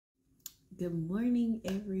Good morning,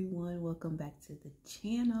 everyone. Welcome back to the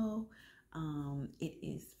channel. It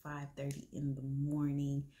is 5:30 in the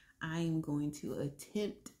morning. I am going to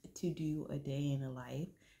attempt to do a day in the life.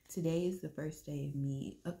 Today is the first day of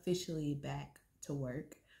me officially back to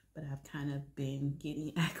work, but I've kind of been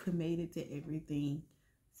getting acclimated to everything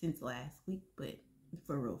since last week, but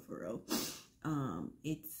for real.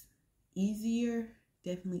 It's easier,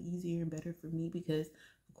 definitely easier and better for me because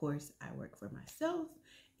of course I work for myself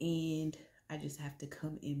and I just have to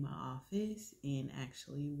come in my office and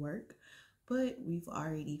actually work. But we've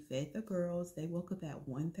already fed the girls. They woke up at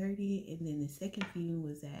 1:30 and then the second feeding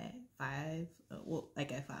was at 5,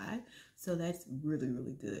 at 5. So that's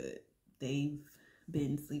really good. They've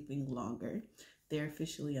been sleeping longer. They're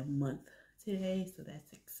officially a month today, so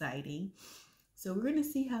that's exciting. So we're gonna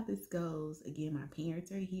see how this goes. Again, my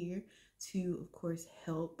parents are here to, of course,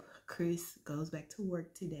 help. Chris goes back to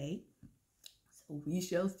work today. So we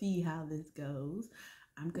shall see how this goes.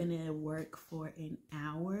 I'm gonna work for an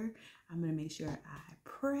hour. I'm gonna make sure I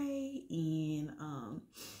pray and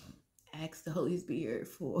ask the Holy Spirit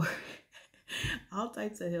for all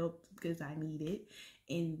types of help because I need it.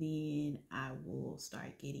 And then I will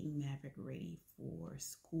start getting Maverick ready for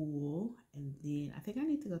school. And then I think I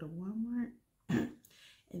need to go to Walmart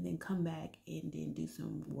and then come back and then do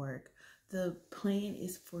some work. The plan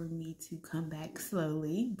is for me to come back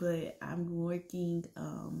slowly, but I'm working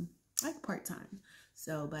like part-time.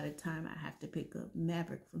 So by the time I have to pick up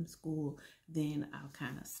Maverick from school, then I'll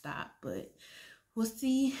kind of stop. But we'll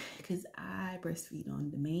see, because I breastfeed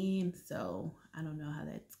on demand, so I don't know how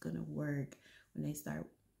that's gonna work. When they start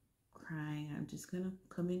crying, I'm just gonna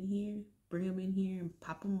come in here, bring them in here and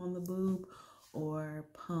pop them on the boob or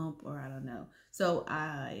pump, or I don't know. So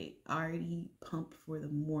I already pumped for the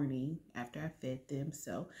morning after I fed them.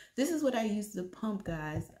 So this is what I use to pump,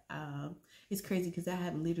 guys. It's crazy because I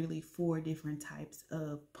have literally 4 different types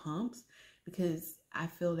of pumps because I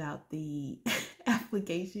filled out the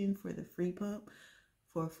application for the free pump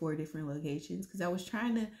for 4 different locations because I was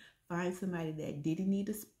trying to find somebody that didn't need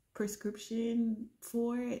a prescription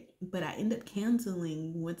for it, but I ended up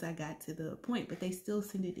canceling once I got to the point, but they still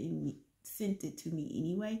sent it to me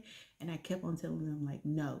anyway, and I kept on telling them, like,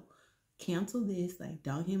 no, cancel this, like,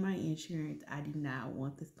 don't hit my insurance, I do not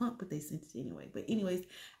want this pump, but they sent it anyway. But anyways,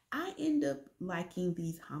 I end up liking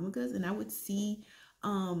these Homigas, and I would see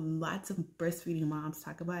lots of breastfeeding moms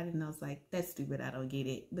talk about it, and I was like, that's stupid, I don't get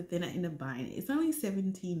it. But then I end up buying it. It's only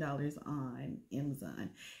 $17 on Amazon,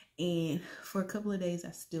 and for a couple of days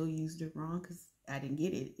I still used it wrong because I didn't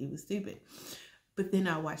get it. It was stupid. But then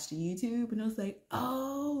I watched YouTube and I was like,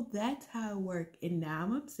 oh, that's how it works. And now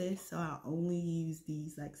I'm obsessed. So I only use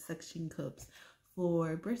these like suction cups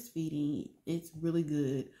for breastfeeding. It's really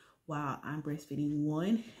good while I'm breastfeeding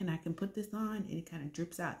one. And I can put this on and it kind of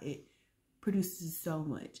drips out. It produces so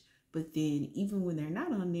much. But then even when they're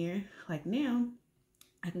not on there, like now,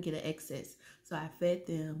 I can get an excess. So I fed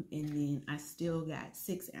them and then I still got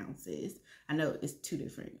 6 ounces. I know it's 2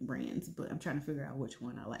 different brands, but I'm trying to figure out which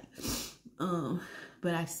one I like.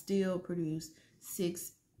 But I still produce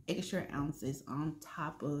 6 extra ounces on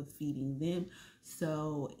top of feeding them.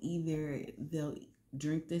 So either they'll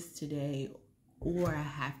drink this today or I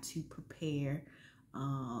have to prepare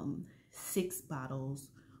 6 bottles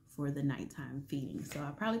for the nighttime feeding. So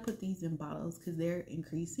I probably put these in bottles because they're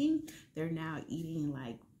increasing. They're now eating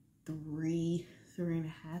like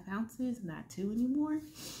 3.5 ounces, not 2 anymore.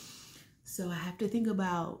 So I have to think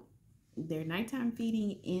about their nighttime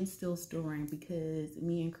feeding and still storing because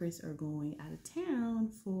me and Chris are going out of town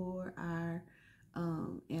for our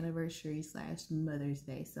anniversary / Mother's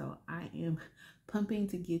Day. So I am pumping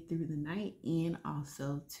to get through the night and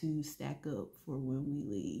also to stack up for when we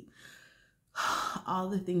leave. All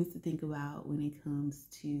the things to think about when it comes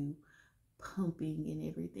to pumping and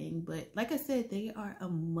everything. But like I said, they are a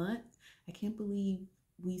month. I can't believe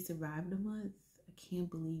we survived a month. I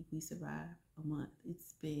can't believe we survived a month.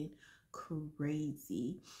 It's been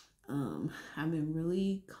crazy. I've been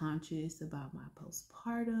really conscious about my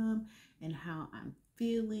postpartum and how I'm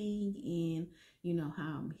feeling and, you know,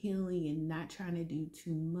 how I'm healing and not trying to do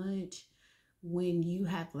too much. When you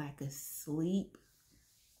have lack of sleep,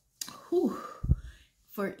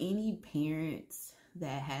 for any parents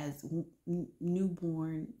that has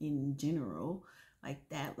newborn in general, like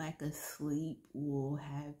that lack of sleep will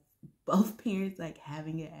have both parents like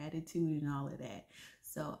having an attitude and all of that.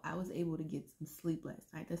 So I was able to get some sleep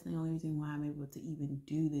last night. That's the only reason why I'm able to even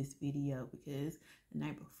do this video, because the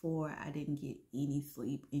night before I didn't get any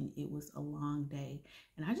sleep and it was a long day.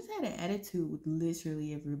 And I just had an attitude with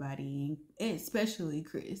literally everybody, and especially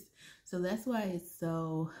Chris. So that's why it's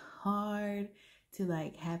so hard to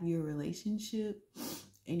like have your relationship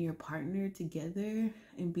and your partner together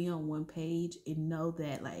and be on one page and know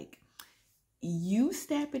that like you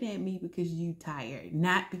snapping at me because you tired,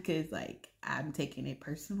 not because like I'm taking it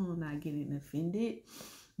personal, not getting offended,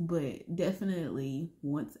 but definitely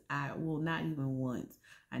not even once,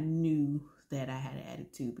 I knew that I had an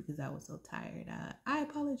attitude because I was so tired. I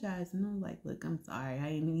apologized and I was like, look, I'm sorry. I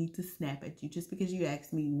didn't need to snap at you just because you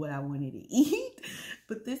asked me what I wanted to eat.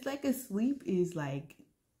 But this lack of sleep is like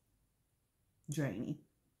draining.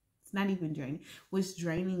 It's not even draining. What's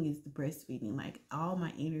draining is the breastfeeding. Like all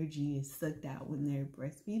my energy is sucked out when they're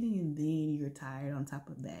breastfeeding, and then you're tired on top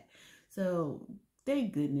of that. So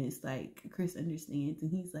thank goodness, like Chris understands,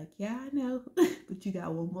 and he's like, yeah, I know, but you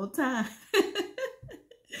got one more time.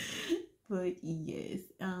 But yes,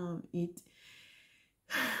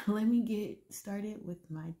 let me get started with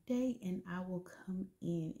my day, and I will come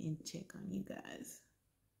in and check on you guys.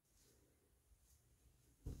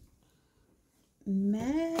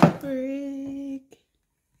 Maverick,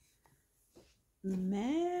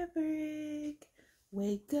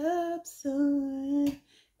 wake up, son.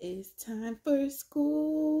 It's time for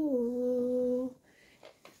school.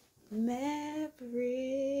 Maverick,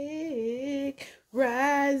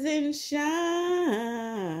 rise and shine.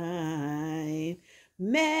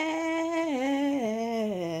 Maverick,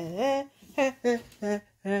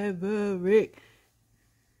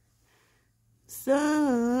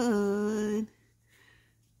 son.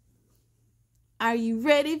 Are you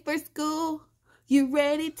ready for school? You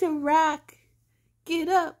ready to rock? Get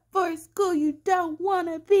up for school. You don't want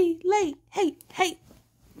to be late. Hey, hey.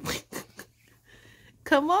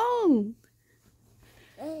 Come on.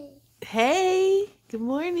 Hey. Good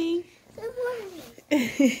morning. Good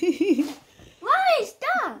morning. Mommy,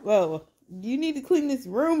 stop. Whoa. You need to clean this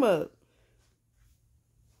room up.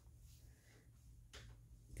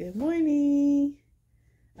 Good morning.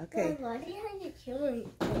 Okay. Why do you have to kill me?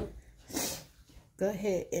 Go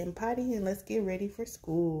ahead and potty and let's get ready for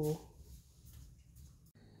school.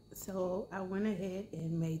 So I went ahead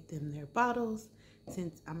and made them their bottles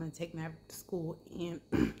since I'm going to take Maverick to school and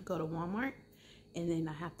go to Walmart. And then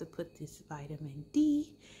I have to put this vitamin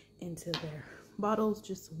D into their bottles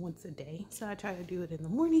just once a day. So I try to do it in the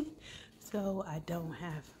morning so I don't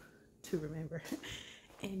have to remember.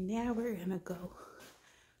 And now we're going to go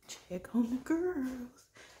check on the girls.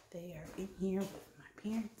 They are in here with my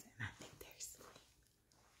parents and I think they're asleep.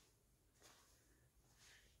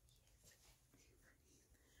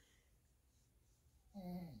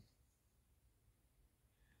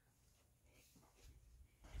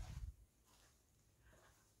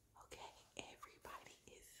 Okay, everybody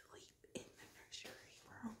is asleep in the nursery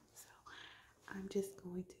room, so I'm just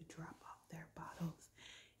going to drop off their bottles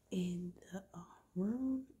in the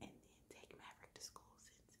room and then take Maverick to school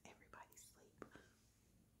since everybody's asleep.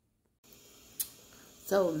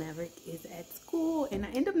 So Maverick is at school and I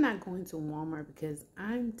end up not going to Walmart because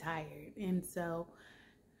I'm tired, and so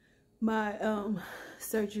my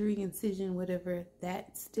surgery, incision, whatever,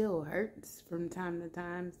 that still hurts from time to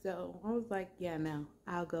time. So I was like, yeah, no,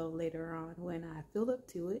 I'll go later on when I feel up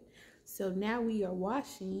to it. So now we are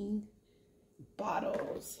washing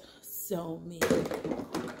bottles. So many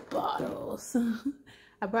bottles.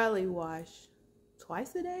 I probably wash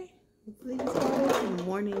twice a day with these bottles, in the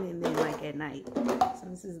morning and then like at night. So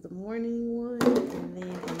this is the morning one, and then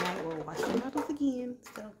at night we'll wash the bottles again.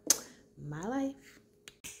 So my life.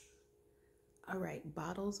 All right,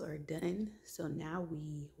 bottles are done. So now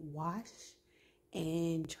we wash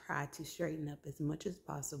and try to straighten up as much as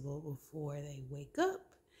possible before they wake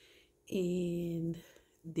up. And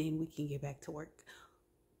then we can get back to work.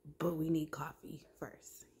 But we need coffee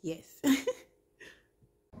first. Yes.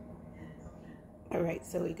 All right,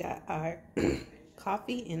 so we got our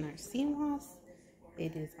coffee and our CMOS.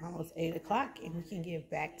 It is almost 8 o'clock and we can get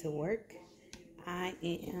back to work.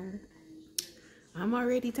 I'm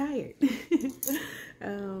already tired.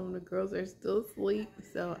 The girls are still asleep,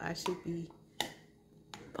 so I should be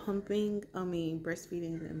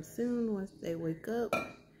breastfeeding them soon once they wake up.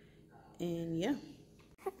 And yeah,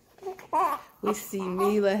 we see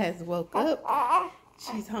Mila has woke up.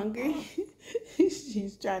 She's hungry.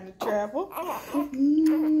 She's trying to travel.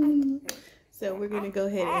 So we're gonna go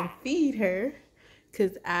ahead and feed her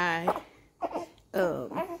because my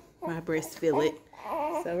breasts feel it.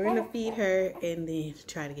 So we're gonna feed her and then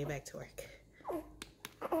try to get back to work.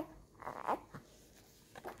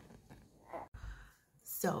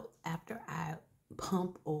 So after I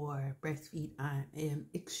pump or breastfeed, I am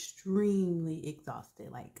extremely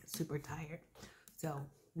exhausted, like super tired. So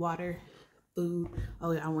water, food,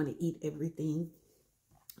 I want to eat everything.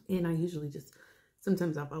 And I usually just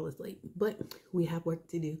sometimes I fall asleep, but we have work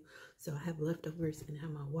to do. So I have leftovers and I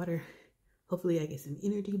have my water. Hopefully I get some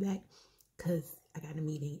energy back because I got a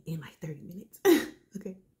meeting in like 30 minutes.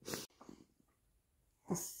 Okay.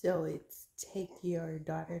 So it's take your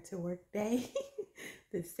daughter to work day.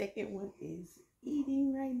 The second one is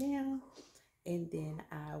eating right now. And then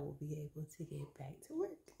I will be able to get back to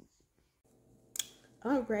work.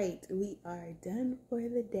 All right, we are done for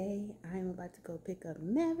the day. I'm about to go pick up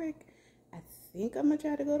Maverick. I think I'm gonna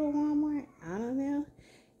try to go to Walmart. I don't know.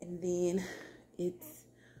 And then it's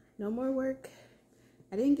no more work.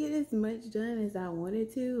 I didn't get as much done as I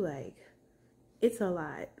wanted to. Like, it's a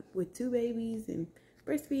lot with 2 babies and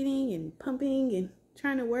breastfeeding and pumping and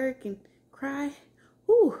trying to work and cry.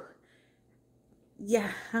 Whew.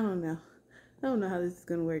 Yeah, I don't know. I don't know how this is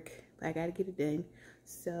gonna work, but I gotta get it done.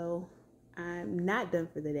 So I'm not done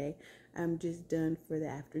for the day. I'm just done for the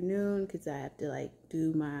afternoon because I have to like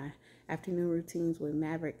do my afternoon routines with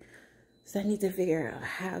Maverick. So I need to figure out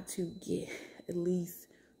how to get at least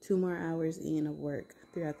 2 more hours in of work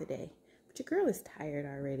throughout the day. But your girl is tired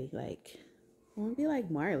already. Like, I want to be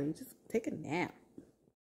like Marley, just take a nap.